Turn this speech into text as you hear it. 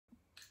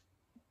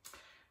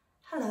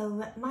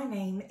Hello, my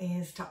name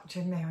is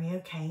Dr. Mary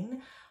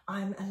O'Kane.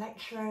 I'm a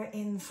lecturer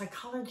in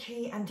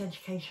psychology and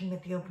education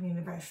with the Open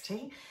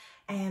University,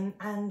 and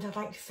I'd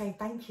like to say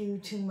thank you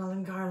to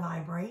Mullingar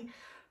Library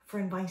for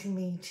inviting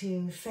me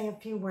to say a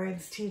few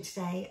words to you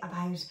today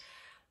about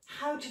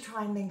how to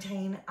try and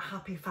maintain a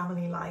happy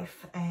family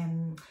life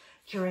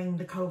during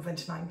the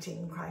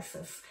COVID-19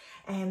 crisis.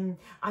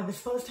 I was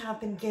supposed to have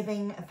been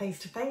giving a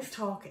face-to-face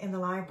talk in the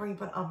library,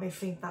 but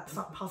obviously that's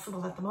not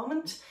possible at the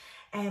moment.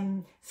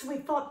 So we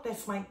thought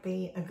this might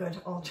be a good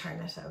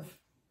alternative.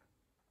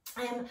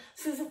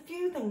 So there's a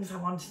few things I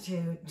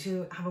wanted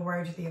to have a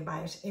word with you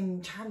about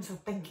in terms of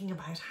thinking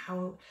about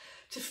how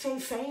to stay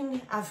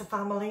sane as a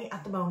family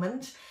at the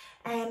moment.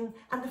 And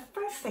the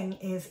first thing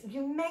is,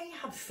 you may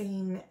have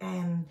seen,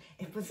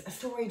 it was a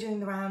story doing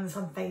the rounds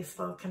on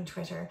Facebook and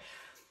Twitter,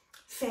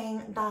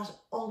 saying that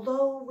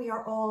although we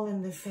are all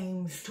in the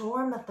same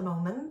storm at the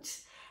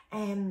moment,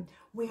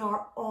 we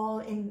are all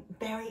in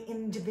very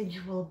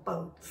individual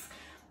boats,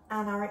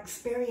 and our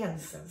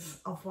experiences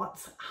of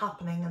what's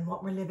happening and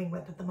what we're living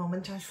with at the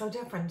moment are so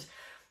different.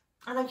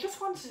 And I just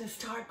wanted to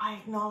start by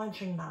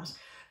acknowledging that,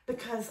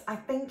 because I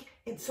think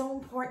it's so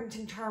important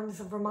in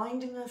terms of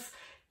reminding us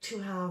to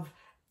have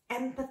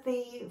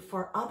empathy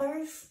for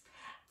others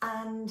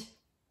and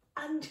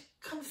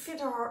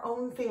consider our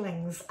own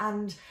feelings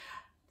and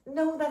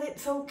know that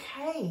it's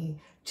okay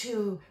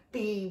to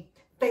be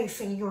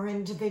facing your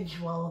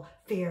individual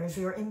fears,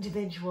 your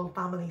individual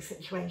family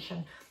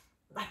situation.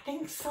 I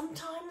think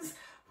sometimes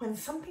when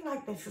something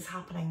like this is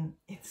happening,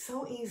 it's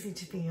so easy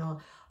to feel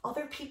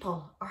other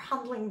people are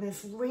handling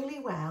this really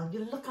well.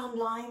 You look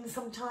online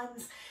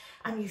sometimes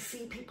and you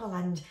see people,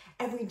 and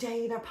every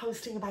day they're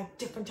posting about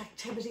different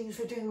activities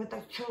they're doing with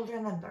their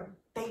children, and they're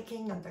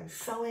baking and they're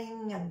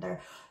sewing and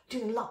they're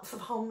doing lots of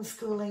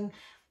homeschooling.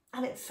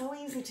 And it's so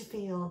easy to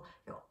feel,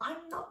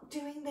 I'm not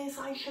doing this,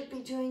 I should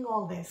be doing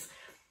all this.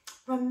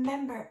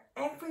 Remember,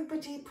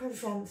 everybody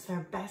presents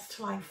their best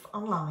life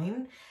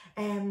online.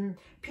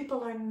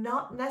 People are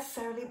not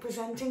necessarily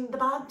presenting the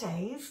bad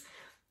days,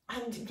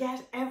 and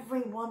yet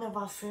every one of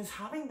us is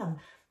having them.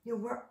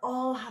 We're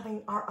all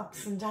having our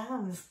ups and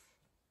downs.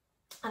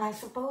 And I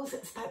suppose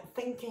it's about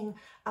thinking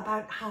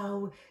about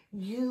how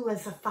you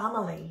as a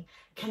family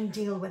can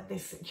deal with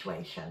this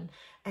situation.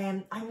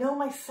 I know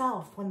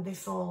myself, when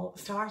this all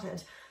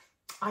started,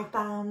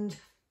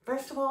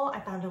 first of all,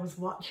 I found I was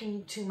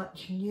watching too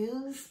much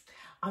news.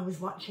 I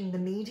was watching the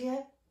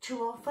media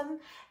too often,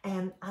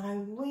 and I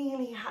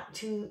really had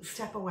to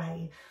step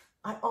away.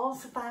 I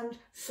also found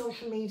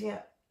social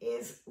media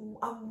is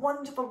a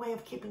wonderful way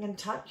of keeping in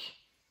touch.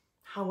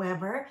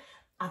 However,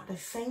 at the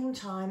same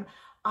time,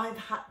 I've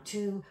had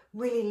to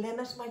really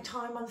limit my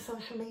time on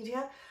social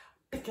media,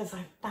 because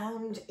I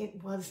found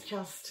it was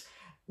just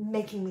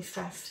making me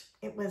stressed.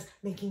 It was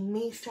making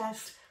me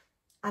stressed,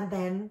 and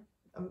then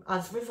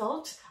as a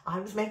result, I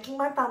was making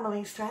my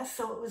family stressed,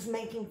 so it was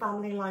making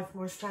family life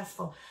more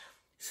stressful.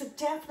 So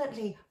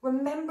definitely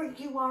remember,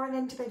 you are an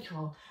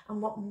individual,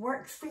 and what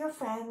works for your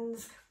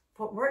friends,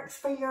 what works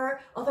for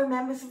your other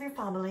members of your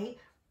family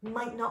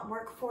might not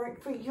work for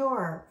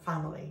your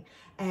family.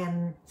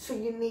 So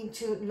you need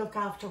to look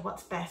after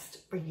what's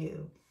best for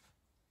you.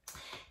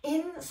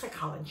 In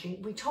psychology,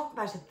 we talk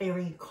about a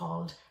theory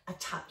called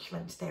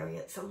attachment theory.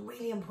 It's a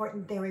really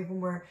important theory when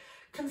we're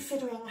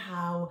considering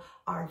how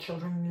our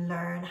children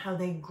learn, how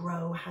they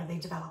grow, how they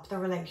develop their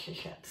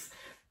relationships.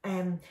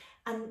 And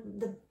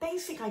the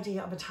basic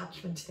idea of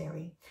attachment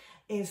theory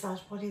is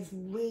that what is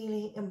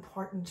really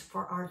important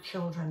for our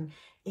children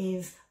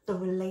is the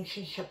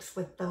relationships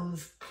with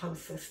those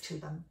closest to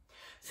them.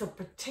 So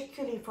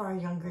particularly for our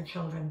younger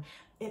children,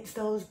 it's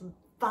those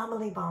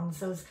family bonds,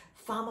 those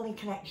family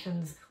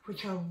connections,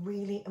 which are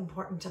really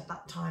important at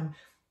that time.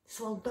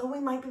 So although we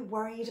might be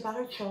worried about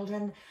our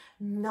children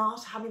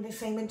not having the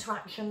same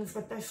interactions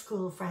with their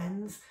school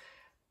friends,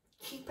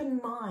 keep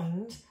in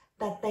mind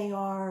that they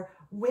are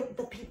with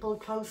the people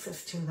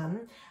closest to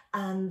them,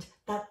 and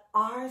that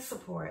our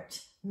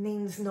support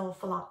means an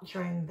awful lot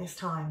during this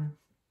time.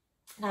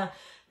 Now,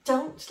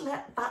 don't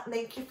let that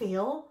make you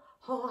feel,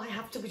 oh, I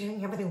have to be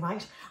doing everything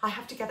right. I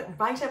have to get it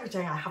right every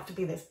day. I have to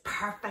be this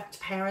perfect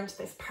parent,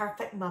 this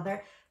perfect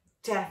mother.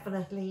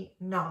 Definitely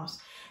not.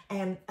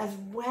 As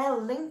well,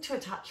 linked to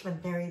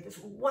attachment theory, this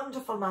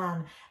wonderful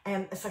man,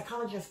 a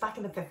psychologist back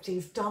in the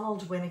 50s,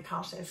 Donald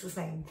Winnicott is his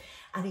name,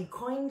 and he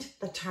coined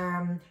the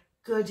term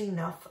good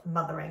enough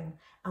mothering,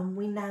 and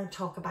we now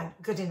talk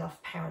about good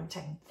enough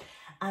parenting.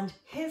 And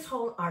his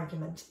whole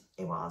argument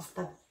was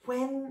that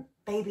when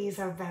babies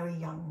are very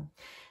young,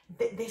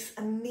 this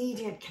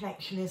immediate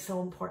connection is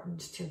so important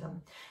to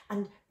them,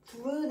 and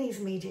through these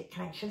immediate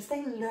connections,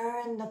 they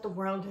learn that the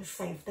world is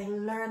safe. They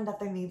learn that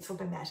their needs will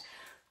be met.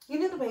 You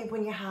know the way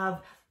when you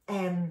have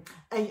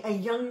a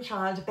young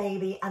child, a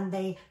baby, and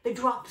they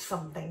drop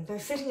something. They're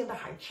sitting in the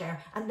high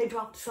chair and they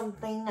drop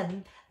something,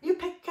 and you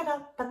pick it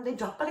up and they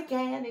drop it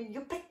again, and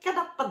you pick it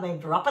up and they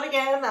drop it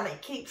again, and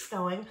it keeps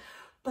going.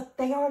 but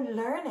they are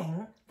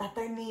learning that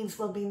their needs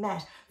will be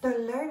met. They're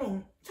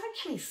learning it's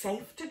actually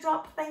safe to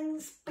drop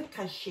things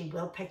because she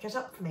will pick it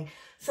up for me.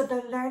 So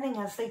they're learning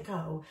as they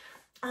go.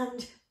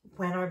 And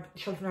when our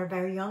children are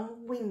very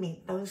young, we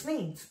meet those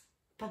needs.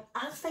 But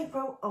as they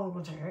grow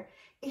older,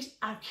 it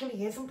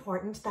actually is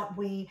important that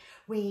we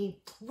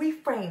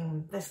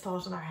reframe this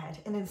thought in our head.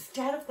 And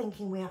instead of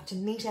thinking we have to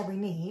meet every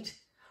need,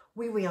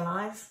 we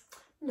realise,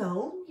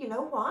 no, you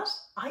know what?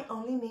 I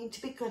only need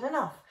to be good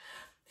enough.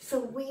 So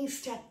we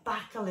step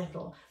back a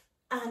little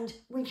and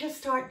we just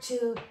start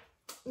to,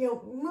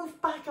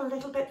 move back a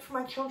little bit from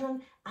our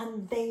children,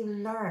 and they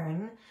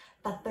learn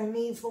that their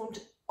needs won't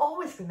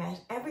always be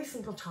met every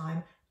single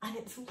time. And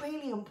it's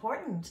really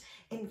important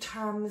in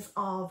terms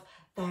of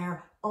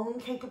their own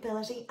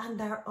capability and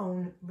their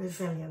own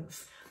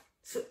resilience.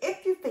 So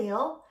if you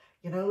feel,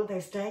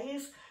 there's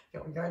days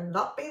you're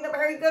not being a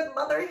very good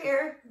mother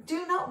here,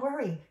 do not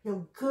worry.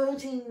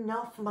 Good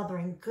enough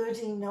mothering, good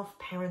enough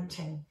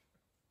parenting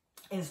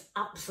is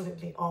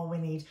absolutely all we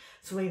need.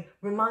 So we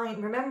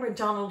remember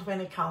Donald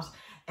Winnicott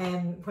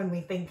when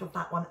we think of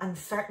that one. And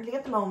certainly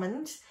at the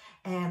moment,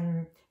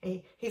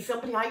 he's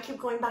somebody I keep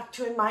going back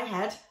to in my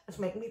head. It's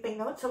making me think,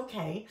 no, it's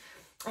okay.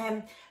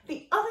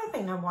 The other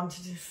thing I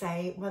wanted to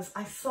say was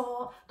I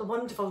saw the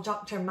wonderful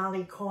Dr.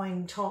 Mally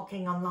Coyne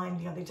talking online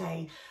the other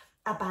day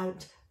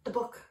about the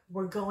book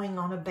We're Going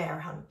on a Bear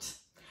Hunt.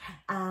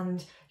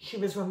 And she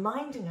was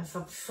reminding us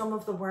of some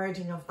of the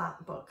wording of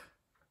that book.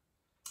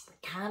 We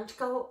can't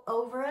go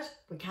over it.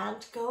 We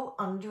can't go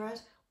under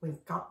it.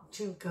 We've got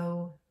to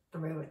go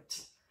through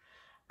it.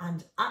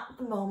 And at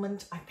the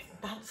moment, I think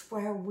that's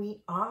where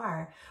we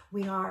are.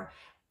 We are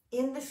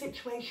in the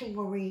situation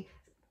where we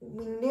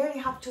nearly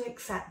have to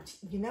accept,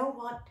 you know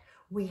what?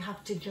 We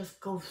have to just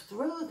go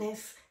through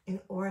this in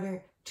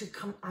order to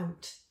come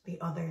out the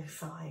other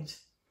side.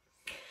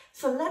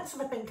 So let's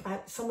have a think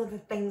about some of the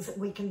things that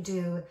we can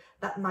do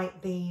that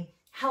might be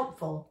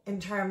helpful in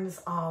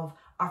terms of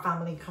our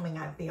family coming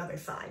out the other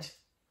side.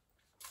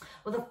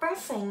 Well, the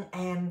first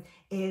thing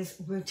is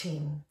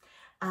routine.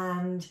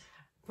 And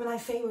when I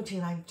say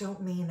routine, I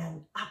don't mean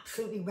an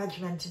absolutely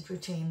regimented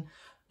routine,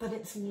 but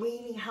it's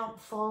really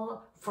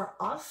helpful for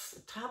us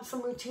to have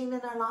some routine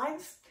in our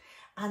lives.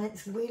 And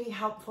it's really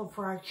helpful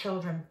for our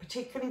children,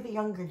 particularly the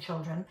younger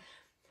children,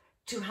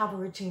 to have a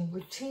routine.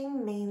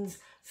 Routine means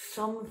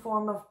some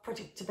form of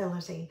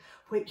predictability,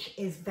 which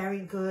is very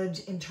good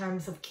in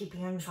terms of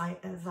keeping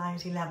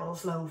anxiety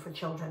levels low for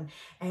children.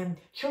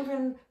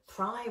 Children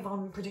thrive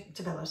on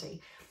predictability.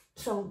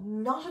 So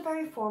not a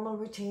very formal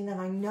routine. And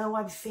I know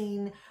I've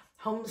seen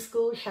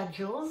homeschool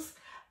schedules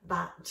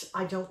that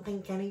I don't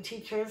think any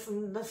teachers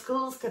in the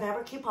schools could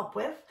ever keep up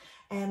with.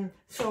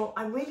 So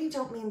I really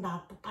don't mean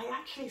that, but by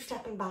actually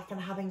stepping back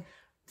and having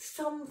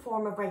some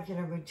form of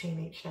regular routine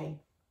each day.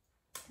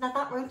 Now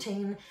that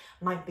routine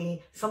might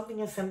be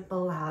something as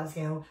simple as,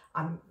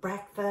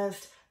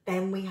 breakfast,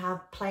 then we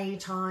have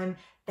playtime,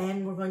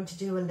 then we're going to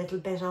do a little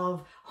bit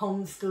of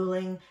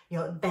homeschooling,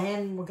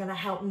 then we're going to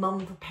help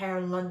mum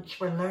prepare lunch,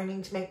 we're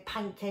learning to make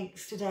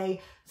pancakes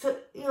today. So,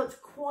 it's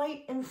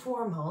quite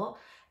informal,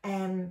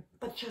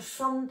 but just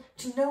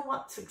to know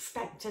what's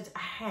expected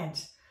ahead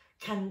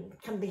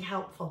can be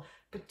helpful,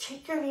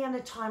 particularly in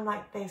a time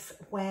like this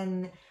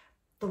when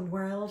the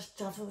world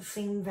doesn't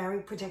seem very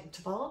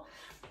predictable.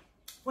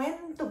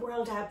 When the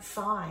world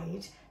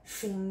outside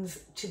seems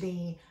to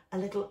be a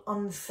little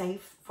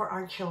unsafe for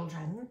our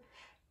children,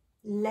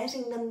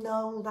 letting them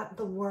know that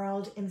the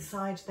world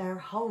inside their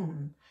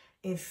home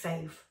is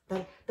safe,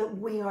 that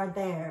we are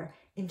there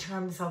in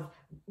terms of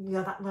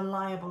that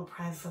reliable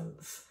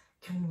presence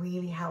can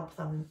really help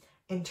them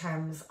in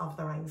terms of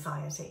their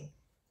anxiety.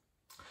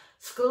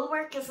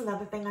 Schoolwork is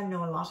another thing I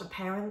know a lot of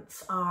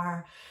parents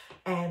are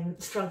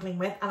struggling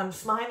with, and I'm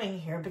smiling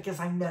here because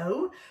I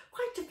know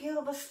quite a few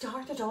of us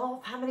started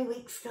off how many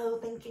weeks ago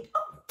thinking,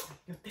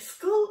 this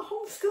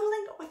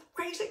homeschooling with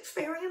great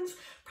experience,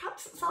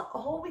 perhaps it's not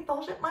all we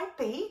thought it might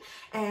be.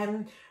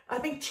 I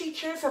think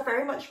teachers are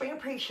very much being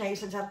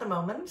appreciated at the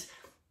moment,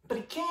 but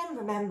again,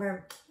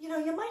 remember,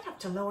 you might have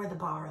to lower the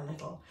bar a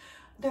little.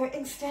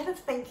 Instead of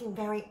thinking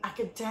very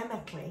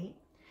academically,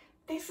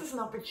 this is an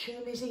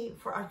opportunity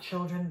for our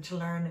children to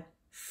learn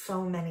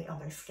so many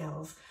other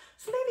skills.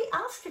 So maybe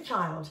ask a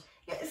child,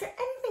 is there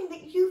anything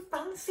that you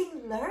fancy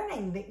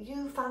learning, that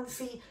you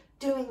fancy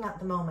doing at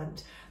the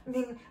moment? I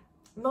mean,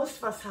 most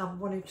of us have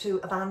one or two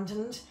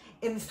abandoned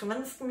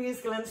instruments,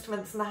 musical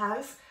instruments in the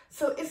house.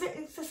 So is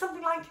there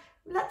something like,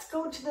 let's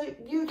go to the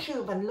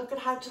YouTube and look at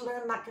how to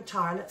learn that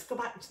guitar. Let's go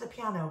back to the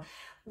piano.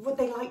 Would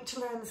they like to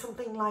learn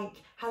something like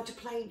how to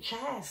play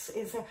chess?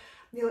 Is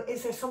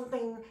there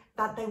something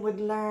that they would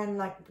learn,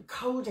 like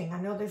coding?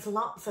 I know there's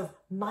lots of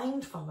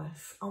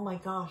mindfulness. Oh my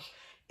gosh,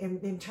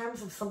 in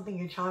terms of something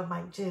your child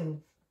might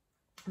do,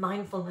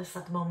 mindfulness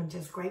at the moment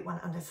is a great one,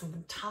 and there's some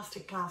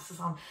fantastic classes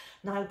on.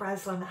 Niall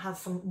Breslin has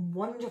some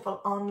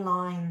wonderful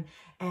online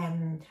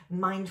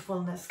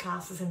mindfulness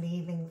classes in the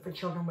evening for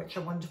children, which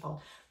are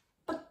wonderful.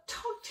 But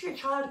talk to your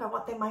child about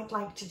what they might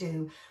like to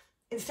do.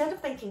 instead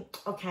of thinking,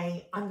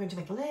 okay, I'm going to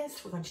make a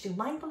list, we're going to do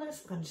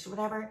mindfulness, we're going to do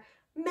whatever,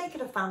 make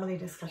it a family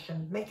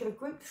discussion, make it a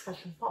group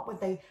discussion. What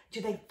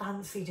do they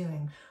fancy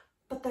doing?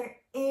 But there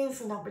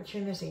is an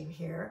opportunity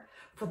here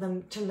for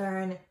them to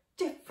learn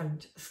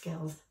different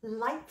skills,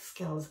 life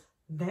skills,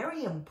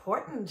 very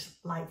important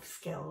life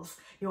skills.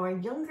 Your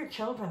younger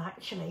children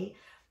actually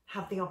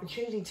have the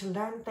opportunity to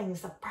learn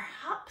things that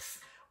perhaps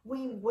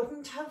we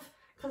wouldn't have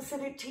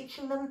considered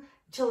teaching them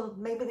till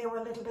maybe they were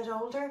a little bit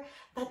older,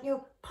 that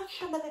push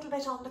them a little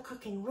bit on the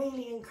cooking,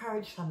 really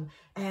encourage them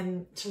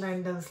to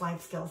learn those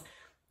life skills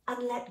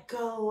and let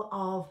go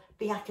of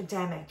the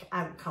academic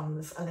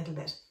outcomes a little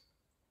bit.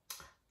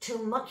 Too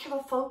much of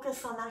a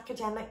focus on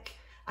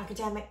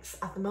academics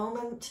at the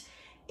moment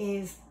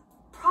is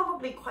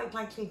probably quite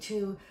likely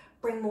to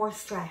bring more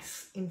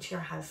stress into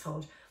your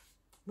household.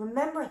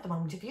 Remember at the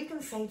moment, if you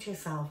can say to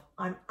yourself,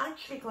 I'm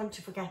actually going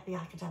to forget the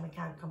academic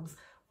outcomes,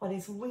 what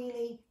is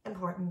really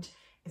important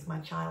is my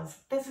child's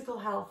physical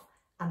health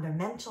and their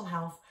mental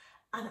health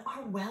and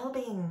our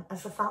well-being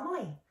as a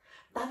family.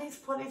 That is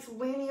what is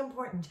really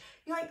important.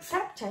 You're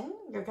accepting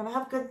you're going to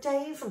have good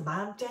days and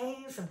bad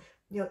days, and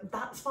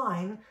that's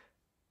fine.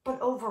 But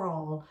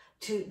overall,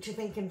 to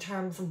think in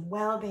terms of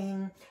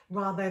well-being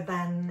rather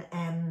than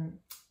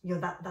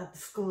that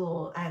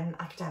school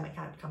academic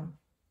outcome.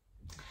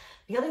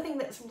 The other thing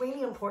that's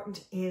really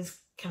important is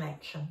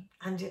connection,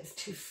 and it's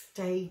to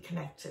stay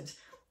connected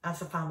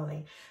as a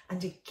family.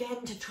 And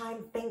again, to try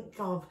and think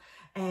of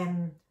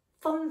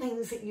fun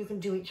things that you can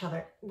do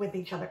with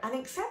each other, and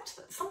accept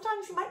that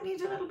sometimes you might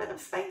need a little bit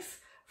of space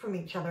from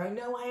each other. I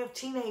know I have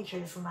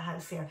teenagers in the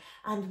house here,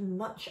 and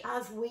much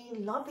as we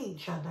love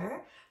each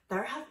other,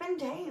 there have been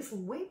days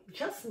we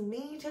just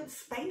needed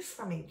space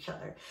from each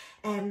other.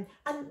 And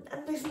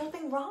there's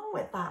nothing wrong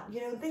with that.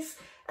 This,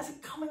 as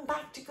coming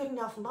back to good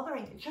enough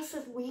mothering, just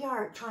as we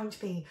are trying to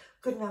be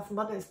good enough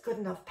mothers, good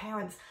enough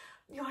parents,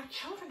 our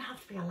children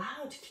have to be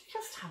allowed to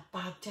just have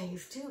bad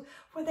days too,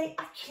 where they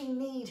actually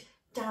need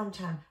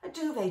downtime, a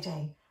duvet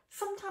day.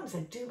 Sometimes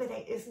a duvet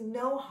day is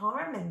no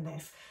harm in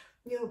this.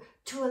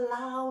 To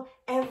allow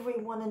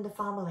everyone in the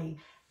family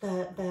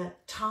the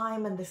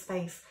time and the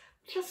space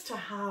just to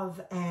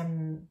have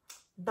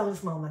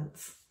those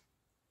moments.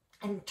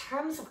 In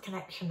terms of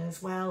connection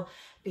as well,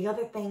 the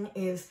other thing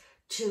is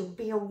to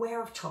be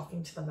aware of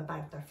talking to them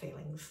about their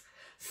feelings.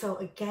 So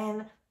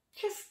again,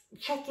 just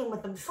check in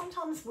with them.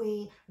 Sometimes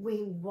we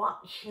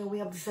watch,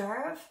 we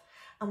observe,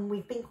 and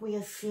we think we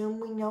assume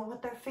we know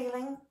what they're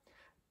feeling,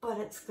 but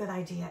it's a good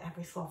idea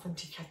every so often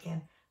to check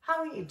in. How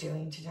are you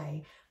doing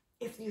today?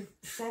 If you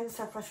sense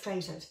they're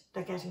frustrated,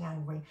 they're getting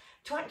angry,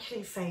 to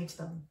actually say to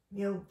them,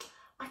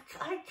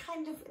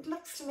 it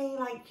looks to me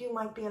like you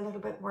might be a little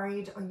bit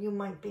worried, or you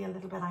might be a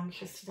little bit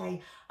anxious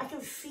today. I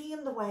can see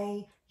in the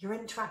way you're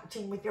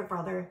interacting with your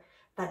brother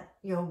that,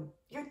 your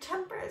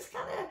temper is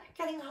kind of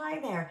getting high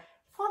there.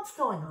 What's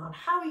going on?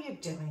 How are you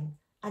doing?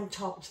 And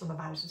talk to them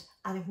about it,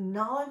 and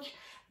acknowledge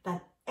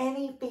that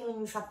any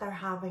feelings that they're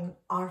having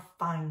are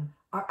fine,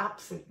 are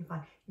absolutely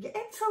fine.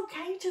 It's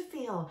okay to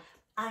feel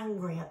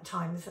angry at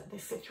times at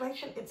this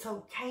situation. It's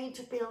okay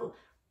to feel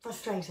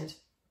frustrated.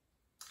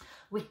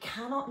 We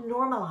cannot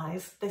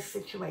normalise this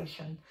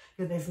situation.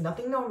 There's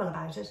nothing normal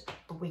about it,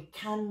 but we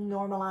can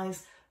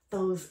normalise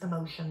those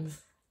emotions.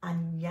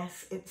 And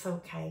yes, it's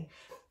okay.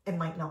 It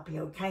might not be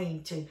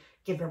okay to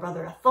give your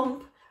brother a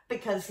thump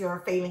because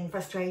you're feeling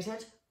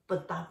frustrated,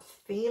 but that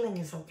feeling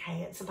is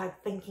okay. It's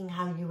about thinking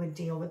how you would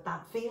deal with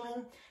that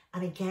feeling.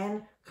 And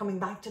again, coming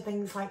back to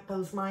things like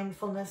those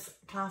mindfulness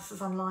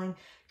classes online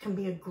can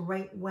be a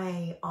great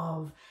way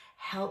of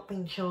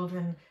helping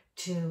children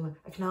to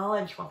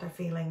acknowledge what they're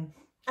feeling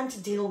and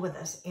to deal with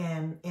it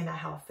in a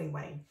healthy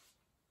way.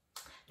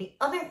 The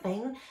other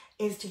thing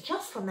is to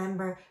just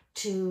remember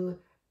to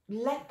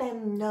let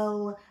them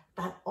know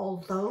that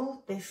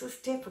although this is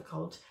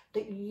difficult,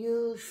 that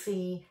you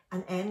see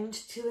an end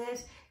to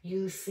it,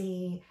 you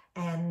see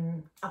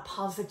a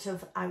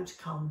positive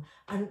outcome.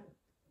 And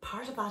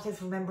part of that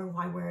is remembering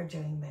why we're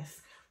doing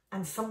this.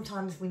 And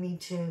sometimes we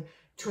need to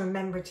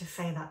remember to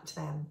say that to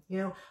them.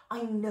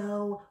 I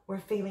know we're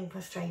feeling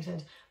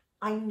frustrated.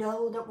 I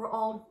know that we're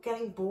all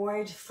getting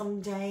bored some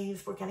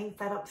days, we're getting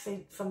fed up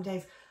some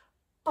days,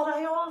 but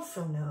I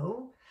also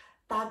know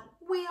that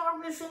we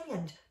are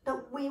resilient,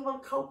 that we will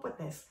cope with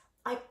this.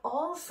 I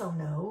also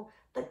know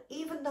that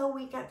even though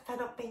we get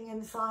fed up being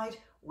inside,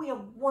 we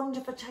have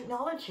wonderful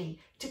technology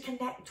to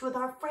connect with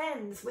our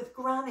friends, with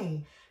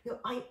Granny.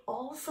 I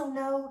also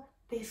know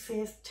this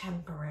is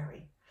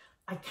temporary.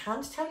 I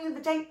can't tell you the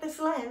date this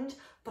will end,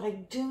 but I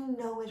do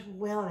know it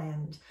will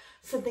end.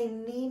 So they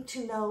need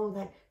to know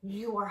that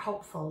you are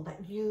hopeful,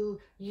 that you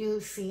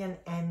see an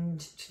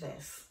end to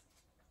this.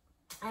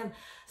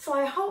 So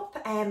I hope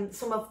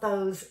some of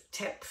those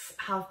tips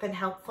have been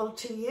helpful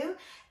to you.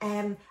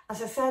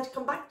 As I said,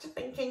 come back to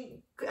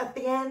thinking at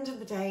the end of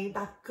the day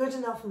that good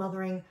enough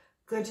mothering,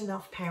 good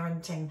enough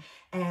parenting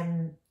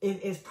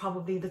is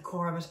probably the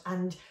core of it,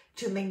 and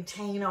to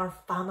maintain our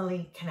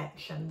family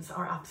connections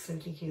are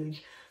absolutely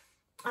huge.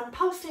 I'm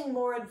posting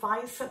more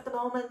advice at the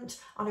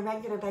moment on a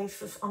regular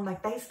basis on my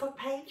Facebook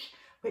page,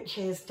 which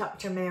is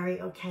Dr.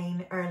 Mary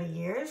O'Kane Early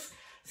Years.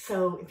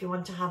 So if you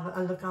want to have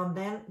a look on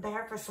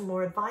there for some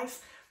more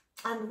advice.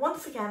 And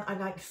once again, I'd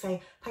like to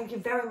say thank you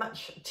very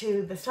much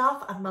to the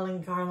staff at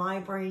Mullingar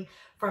Library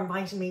for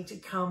inviting me to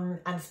come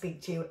and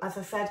speak to you. As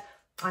I said,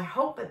 I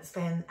hope it's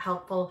been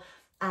helpful,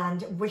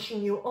 and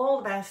wishing you all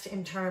the best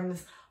in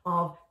terms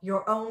of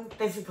your own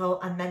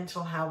physical and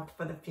mental health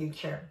for the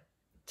future.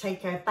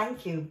 Take care.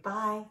 Thank you.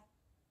 Bye.